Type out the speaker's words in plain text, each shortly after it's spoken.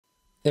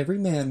Every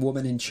man,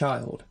 woman, and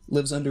child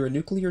lives under a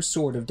nuclear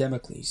sword of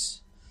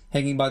Damocles,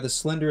 hanging by the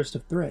slenderest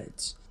of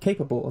threads,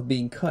 capable of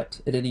being cut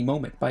at any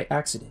moment by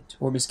accident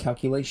or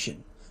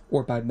miscalculation,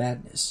 or by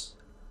madness.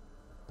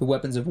 The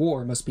weapons of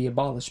war must be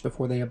abolished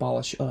before they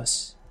abolish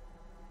us.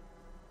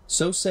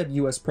 So said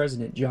U.S.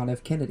 President John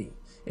F. Kennedy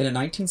in a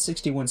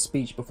 1961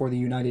 speech before the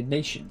United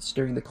Nations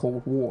during the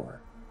Cold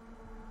War.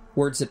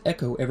 Words that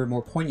echo ever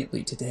more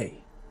poignantly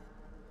today.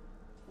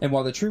 And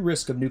while the true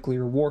risk of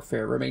nuclear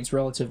warfare remains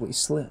relatively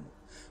slim,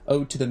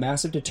 owed to the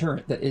massive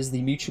deterrent that is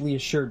the mutually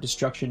assured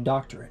destruction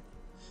doctrine,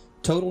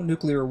 total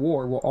nuclear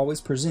war will always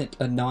present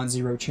a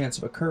non-zero chance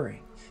of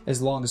occurring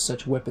as long as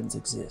such weapons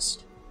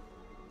exist.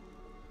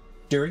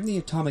 During the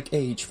atomic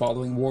age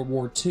following World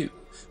War II,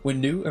 when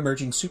new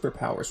emerging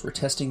superpowers were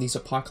testing these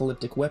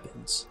apocalyptic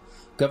weapons,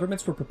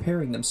 governments were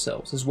preparing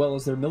themselves as well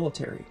as their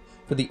military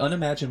for the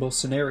unimaginable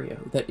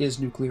scenario that is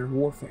nuclear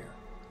warfare.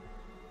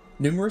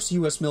 Numerous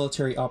U.S.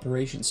 military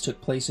operations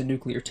took place in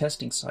nuclear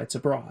testing sites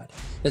abroad,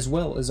 as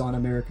well as on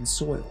American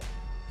soil.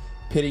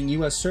 Pitting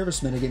U.S.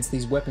 servicemen against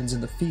these weapons in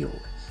the field,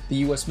 the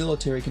U.S.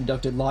 military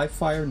conducted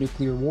live-fire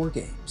nuclear war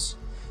games,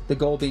 the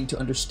goal being to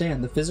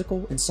understand the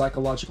physical and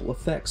psychological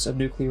effects of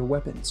nuclear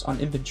weapons on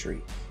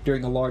infantry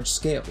during a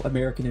large-scale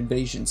American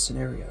invasion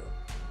scenario.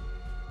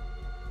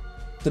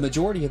 The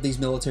majority of these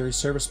military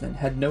servicemen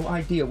had no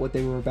idea what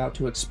they were about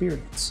to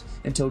experience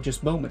until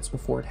just moments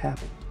before it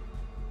happened.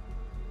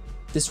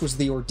 This was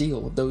the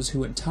ordeal of those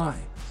who in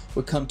time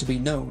would come to be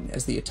known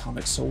as the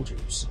atomic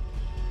soldiers.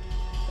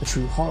 A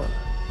true horror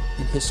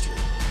in history.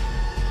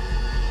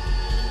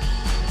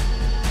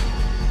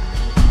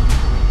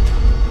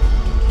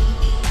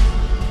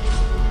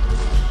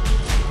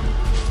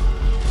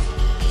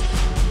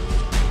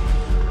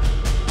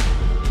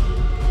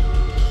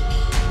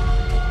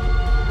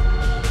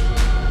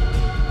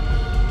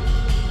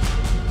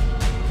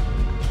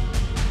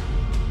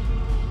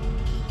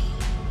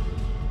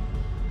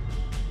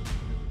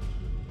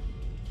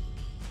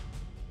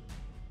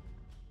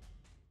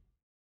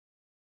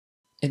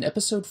 In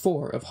Episode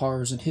 4 of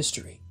Horrors in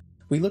History,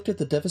 we looked at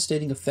the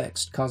devastating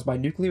effects caused by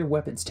nuclear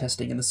weapons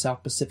testing in the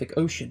South Pacific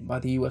Ocean by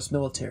the U.S.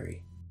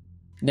 military,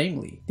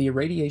 namely the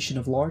irradiation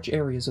of large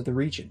areas of the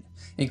region,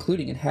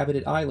 including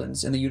inhabited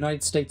islands and the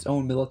United States'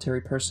 own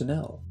military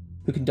personnel,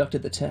 who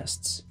conducted the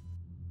tests.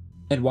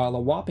 And while a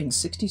whopping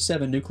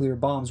 67 nuclear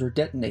bombs were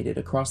detonated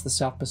across the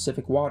South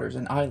Pacific waters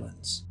and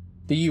islands,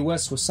 the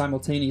U.S. was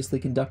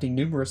simultaneously conducting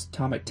numerous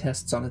atomic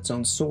tests on its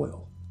own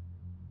soil.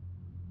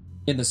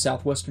 In the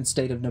southwestern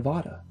state of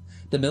Nevada,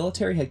 the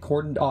military had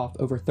cordoned off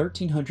over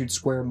 1,300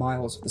 square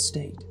miles of the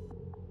state.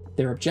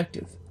 Their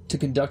objective, to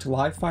conduct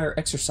live-fire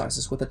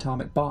exercises with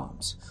atomic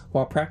bombs,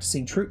 while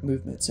practicing troop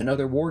movements and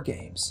other war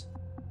games.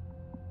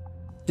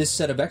 This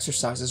set of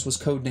exercises was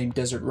codenamed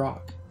Desert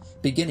Rock,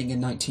 beginning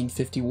in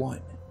 1951.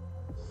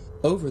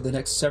 Over the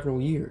next several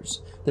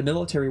years, the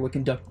military would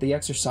conduct the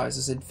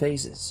exercises in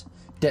phases,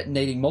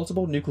 detonating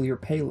multiple nuclear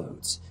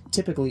payloads,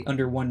 typically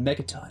under 1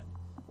 megaton,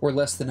 or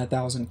less than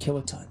 1,000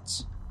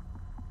 kilotons.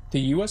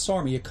 The U.S.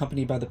 Army,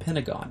 accompanied by the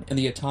Pentagon and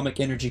the Atomic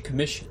Energy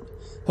Commission,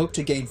 hoped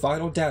to gain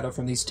vital data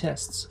from these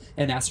tests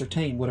and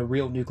ascertain what a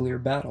real nuclear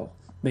battle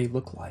may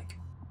look like.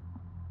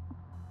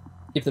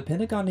 If the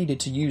Pentagon needed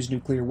to use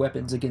nuclear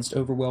weapons against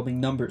overwhelming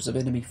numbers of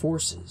enemy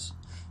forces,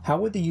 how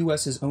would the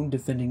U.S.'s own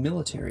defending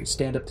military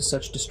stand up to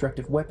such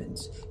destructive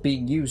weapons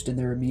being used in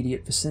their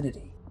immediate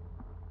vicinity?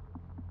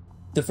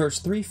 The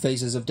first 3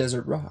 phases of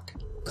Desert Rock,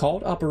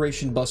 called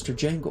Operation Buster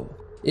Jangle,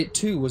 it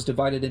too was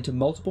divided into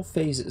multiple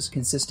phases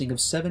consisting of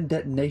 7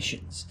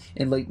 detonations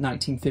in late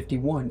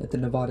 1951 at the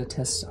Nevada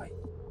test site.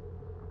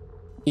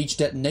 Each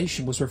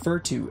detonation was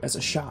referred to as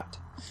a shot,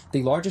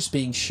 the largest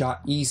being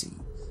Shot Easy,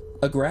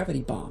 a gravity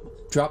bomb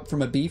dropped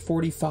from a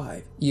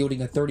B-45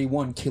 yielding a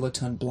 31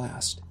 kiloton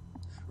blast,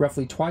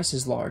 roughly twice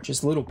as large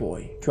as Little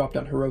Boy dropped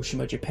on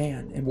Hiroshima,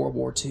 Japan in World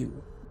War II.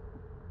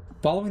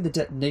 Following the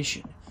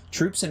detonation,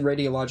 troops and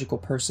radiological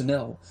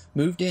personnel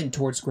moved in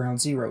towards ground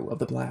zero of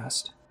the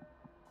blast.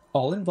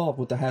 All involved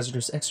with the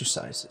hazardous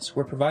exercises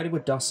were provided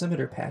with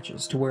dosimeter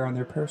patches to wear on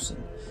their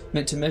person,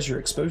 meant to measure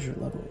exposure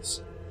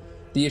levels.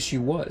 The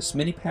issue was,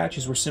 many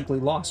patches were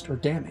simply lost or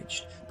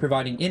damaged,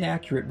 providing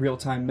inaccurate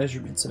real-time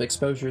measurements of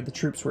exposure the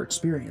troops were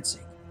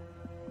experiencing.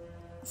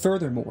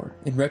 Furthermore,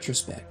 in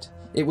retrospect,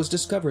 it was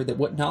discovered that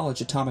what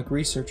knowledge atomic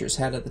researchers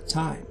had at the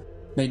time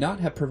may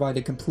not have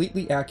provided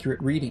completely accurate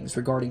readings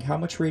regarding how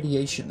much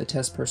radiation the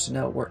test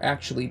personnel were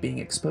actually being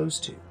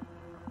exposed to.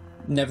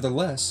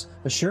 Nevertheless,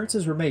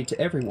 assurances were made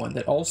to everyone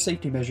that all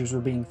safety measures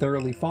were being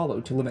thoroughly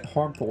followed to limit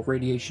harmful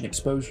radiation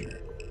exposure.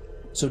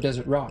 So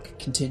Desert Rock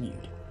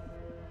continued.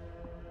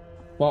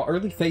 While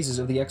early phases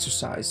of the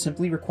exercise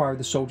simply required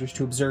the soldiers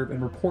to observe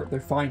and report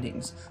their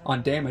findings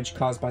on damage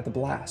caused by the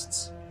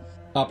blasts,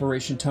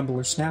 Operation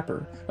Tumbler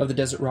Snapper of the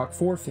Desert Rock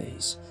 4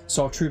 phase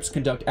saw troops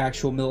conduct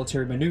actual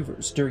military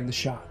maneuvers during the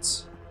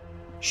shots.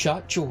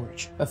 Shot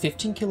George, a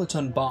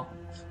 15-kiloton bomb,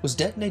 was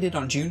detonated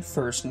on June 1,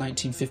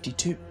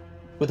 1952,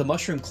 with a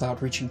mushroom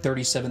cloud reaching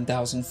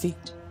 37,000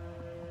 feet.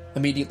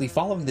 Immediately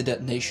following the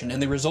detonation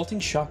and the resulting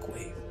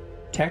shockwave,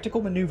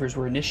 tactical maneuvers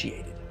were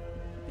initiated.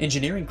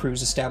 Engineering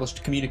crews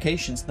established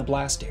communications in the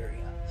blast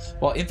area,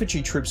 while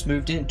infantry troops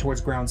moved in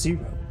towards Ground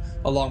Zero,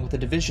 along with a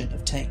division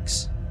of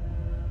tanks.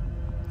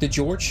 The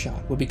George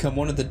shot would become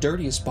one of the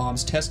dirtiest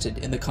bombs tested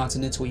in the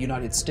continental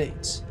United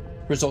States,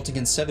 resulting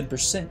in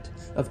 7%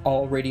 of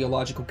all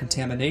radiological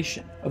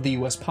contamination of the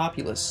U.S.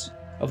 populace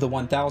of the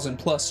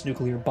 1,000-plus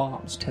nuclear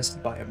bombs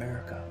tested by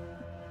America.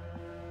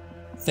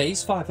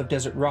 Phase 5 of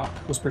Desert Rock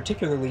was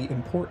particularly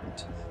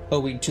important,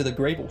 owing to the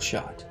Grable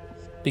shot,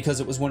 because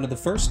it was one of the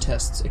first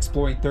tests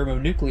exploring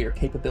thermonuclear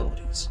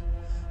capabilities,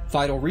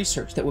 vital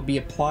research that would be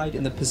applied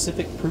in the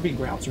Pacific Proving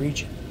Grounds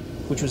region,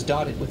 which was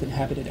dotted with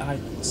inhabited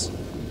islands.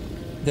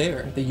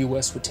 There, the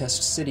U.S. would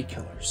test city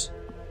killers.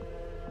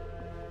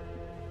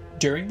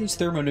 During these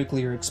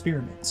thermonuclear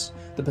experiments,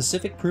 the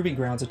Pacific Proving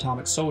Grounds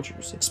atomic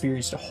soldiers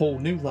experienced a whole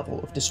new level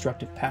of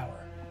destructive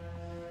power.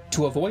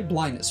 To avoid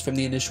blindness from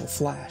the initial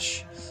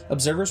flash,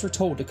 observers were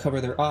told to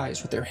cover their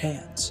eyes with their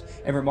hands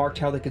and remarked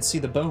how they could see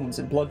the bones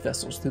and blood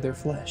vessels through their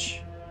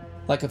flesh,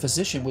 like a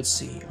physician would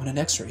see on an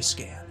X-ray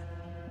scan.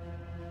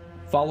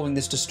 Following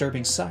this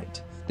disturbing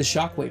sight, the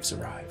shockwaves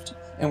arrived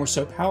and were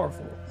so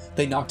powerful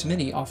they knocked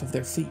many off of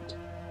their feet.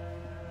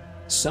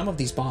 Some of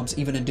these bombs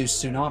even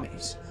induced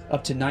tsunamis,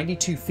 up to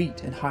 92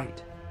 feet in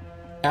height.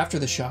 After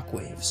the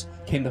shockwaves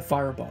came the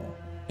fireball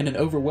and an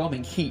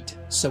overwhelming heat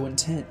so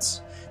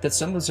intense that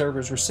some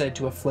observers were said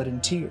to have fled in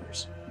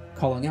tears,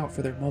 calling out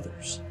for their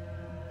mothers.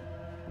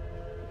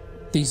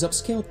 These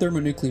upscale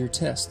thermonuclear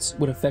tests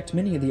would affect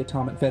many of the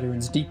atomic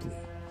veterans deeply,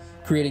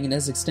 creating an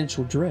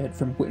existential dread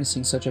from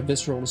witnessing such a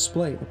visceral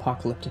display of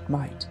apocalyptic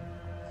might.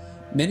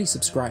 Many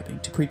subscribing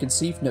to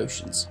preconceived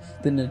notions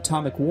that an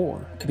atomic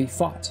war could be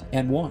fought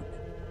and won.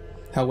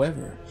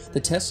 However, the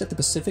tests at the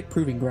Pacific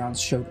Proving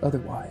Grounds showed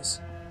otherwise.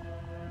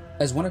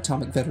 As one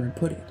atomic veteran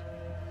put it,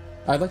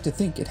 "I'd like to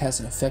think it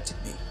hasn't affected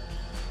me.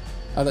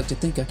 I'd like to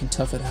think I can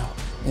tough it out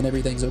and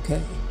everything's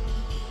okay.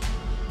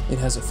 It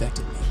has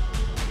affected me."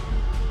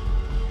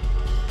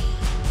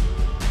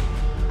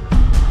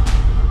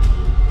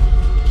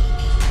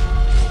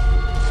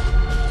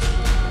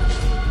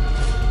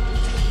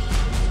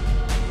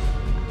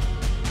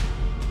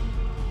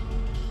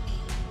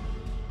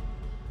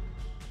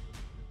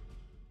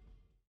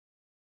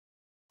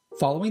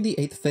 Following the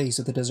 8th phase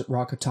of the Desert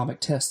Rock atomic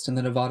tests in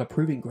the Nevada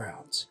Proving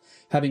Grounds,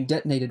 having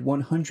detonated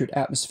 100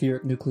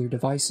 atmospheric nuclear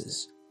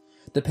devices,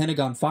 the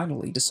Pentagon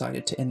finally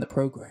decided to end the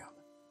program.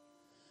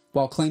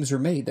 While claims were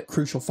made that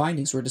crucial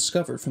findings were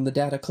discovered from the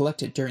data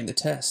collected during the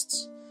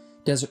tests,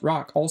 Desert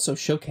Rock also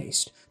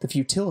showcased the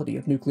futility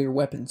of nuclear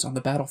weapons on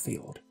the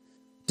battlefield,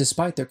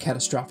 despite their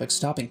catastrophic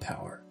stopping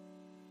power.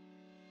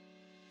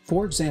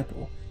 For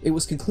example, it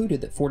was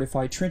concluded that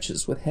fortified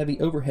trenches with heavy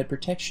overhead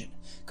protection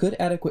could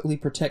adequately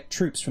protect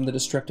troops from the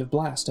destructive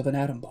blast of an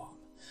atom bomb,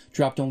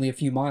 dropped only a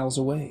few miles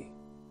away.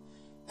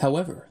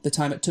 However, the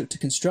time it took to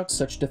construct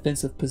such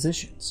defensive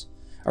positions,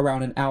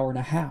 around an hour and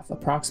a half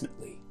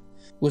approximately,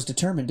 was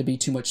determined to be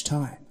too much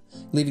time,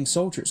 leaving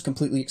soldiers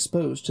completely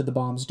exposed to the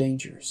bomb's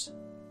dangers.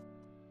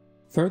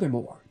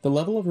 Furthermore, the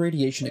level of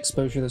radiation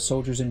exposure the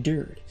soldiers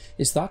endured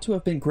is thought to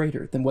have been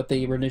greater than what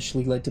they were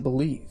initially led to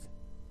believe.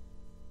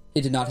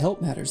 It did not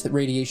help matters that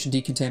radiation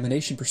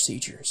decontamination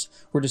procedures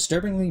were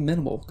disturbingly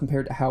minimal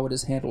compared to how it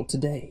is handled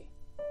today.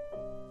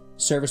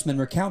 Servicemen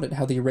recounted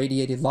how the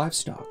irradiated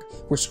livestock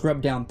were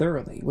scrubbed down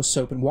thoroughly with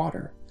soap and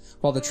water,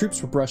 while the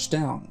troops were brushed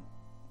down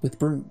with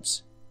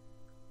brooms.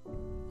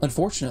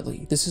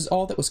 Unfortunately, this is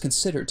all that was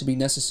considered to be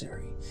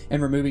necessary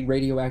in removing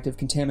radioactive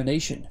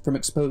contamination from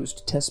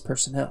exposed test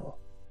personnel.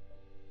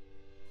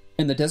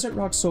 And the Desert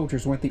Rock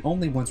soldiers weren't the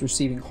only ones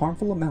receiving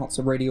harmful amounts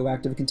of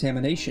radioactive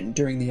contamination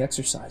during the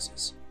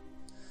exercises.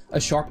 A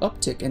sharp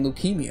uptick in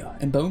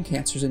leukemia and bone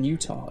cancers in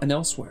Utah and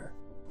elsewhere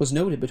was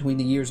noted between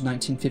the years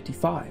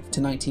 1955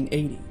 to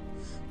 1980,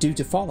 due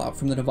to fallout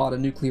from the Nevada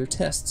nuclear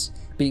tests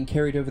being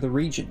carried over the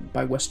region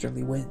by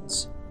westerly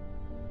winds.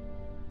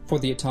 For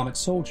the atomic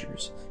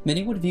soldiers,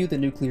 many would view the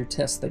nuclear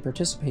tests they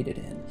participated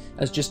in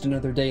as just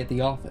another day at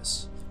the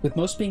office, with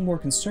most being more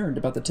concerned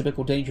about the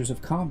typical dangers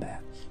of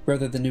combat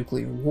rather than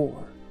nuclear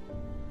war.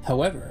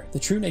 However, the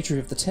true nature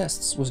of the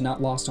tests was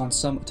not lost on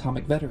some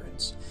atomic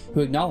veterans,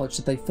 who acknowledged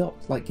that they felt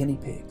like guinea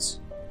pigs.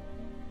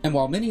 And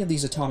while many of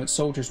these atomic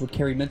soldiers would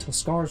carry mental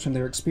scars from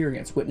their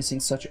experience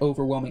witnessing such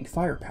overwhelming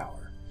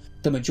firepower,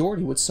 the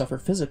majority would suffer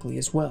physically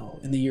as well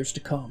in the years to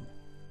come.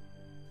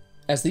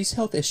 As these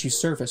health issues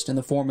surfaced in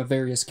the form of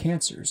various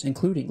cancers,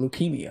 including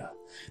leukemia,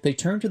 they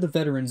turned to the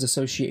Veterans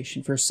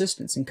Association for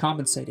assistance in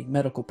compensating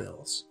medical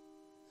bills.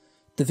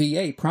 The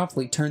VA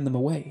promptly turned them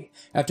away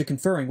after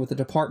conferring with the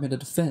Department of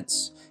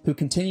Defense, who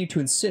continued to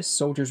insist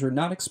soldiers were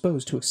not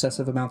exposed to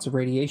excessive amounts of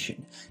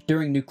radiation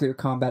during nuclear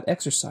combat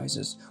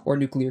exercises or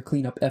nuclear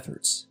cleanup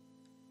efforts.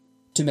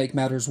 To make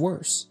matters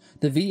worse,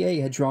 the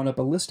VA had drawn up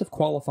a list of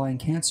qualifying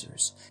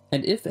cancers,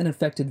 and if an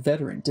affected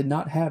veteran did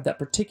not have that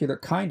particular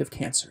kind of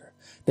cancer,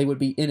 they would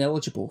be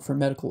ineligible for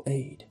medical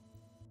aid.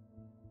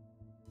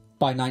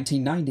 By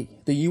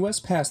 1990, the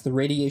U.S. passed the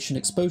Radiation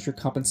Exposure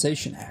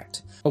Compensation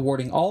Act,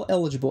 awarding all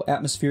eligible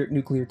atmospheric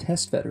nuclear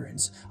test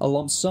veterans a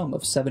lump sum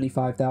of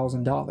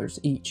 $75,000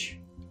 each.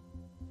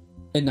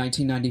 In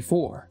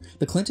 1994,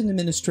 the Clinton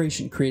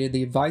administration created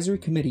the Advisory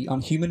Committee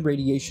on Human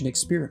Radiation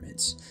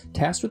Experiments,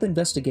 tasked with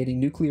investigating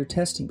nuclear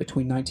testing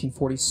between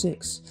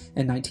 1946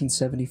 and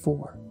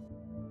 1974.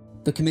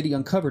 The committee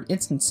uncovered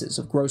instances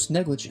of gross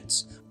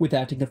negligence, with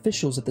acting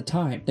officials at the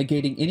time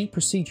negating any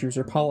procedures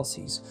or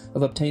policies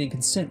of obtaining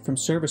consent from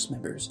service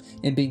members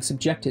and being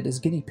subjected as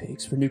guinea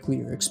pigs for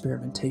nuclear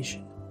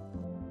experimentation.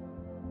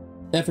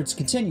 Efforts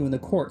continue in the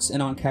courts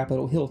and on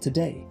Capitol Hill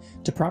today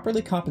to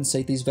properly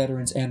compensate these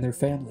veterans and their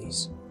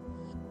families.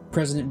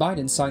 President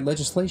Biden signed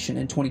legislation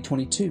in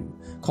 2022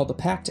 called the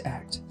PACT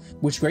Act,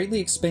 which greatly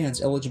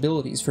expands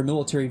eligibilities for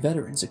military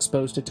veterans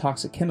exposed to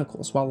toxic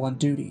chemicals while on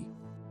duty.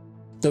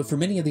 Though for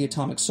many of the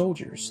atomic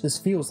soldiers, this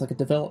feels like a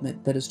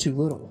development that is too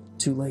little,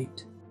 too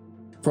late.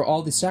 For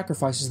all the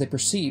sacrifices they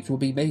perceived would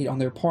be made on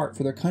their part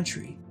for their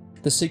country,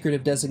 the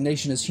secretive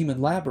designation as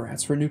human lab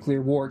rats for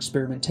nuclear war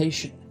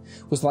experimentation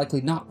was likely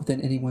not within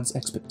anyone's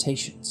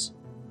expectations.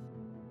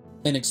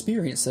 An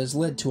experience that has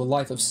led to a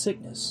life of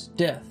sickness,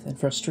 death, and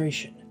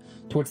frustration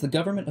towards the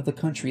government of the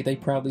country they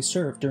proudly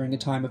served during a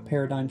time of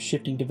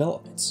paradigm-shifting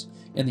developments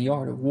in the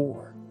art of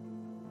war,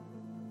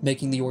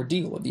 making the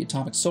ordeal of the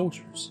atomic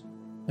soldiers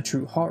a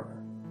true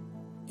horror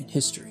in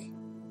history.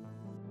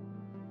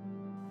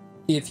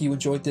 If you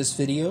enjoyed this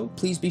video,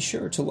 please be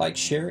sure to like,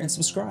 share, and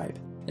subscribe,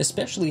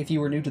 especially if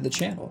you are new to the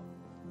channel.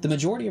 The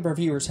majority of our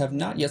viewers have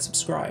not yet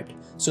subscribed,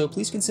 so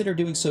please consider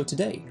doing so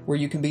today, where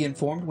you can be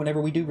informed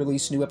whenever we do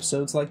release new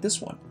episodes like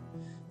this one.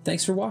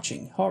 Thanks for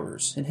watching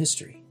Horrors in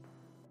History.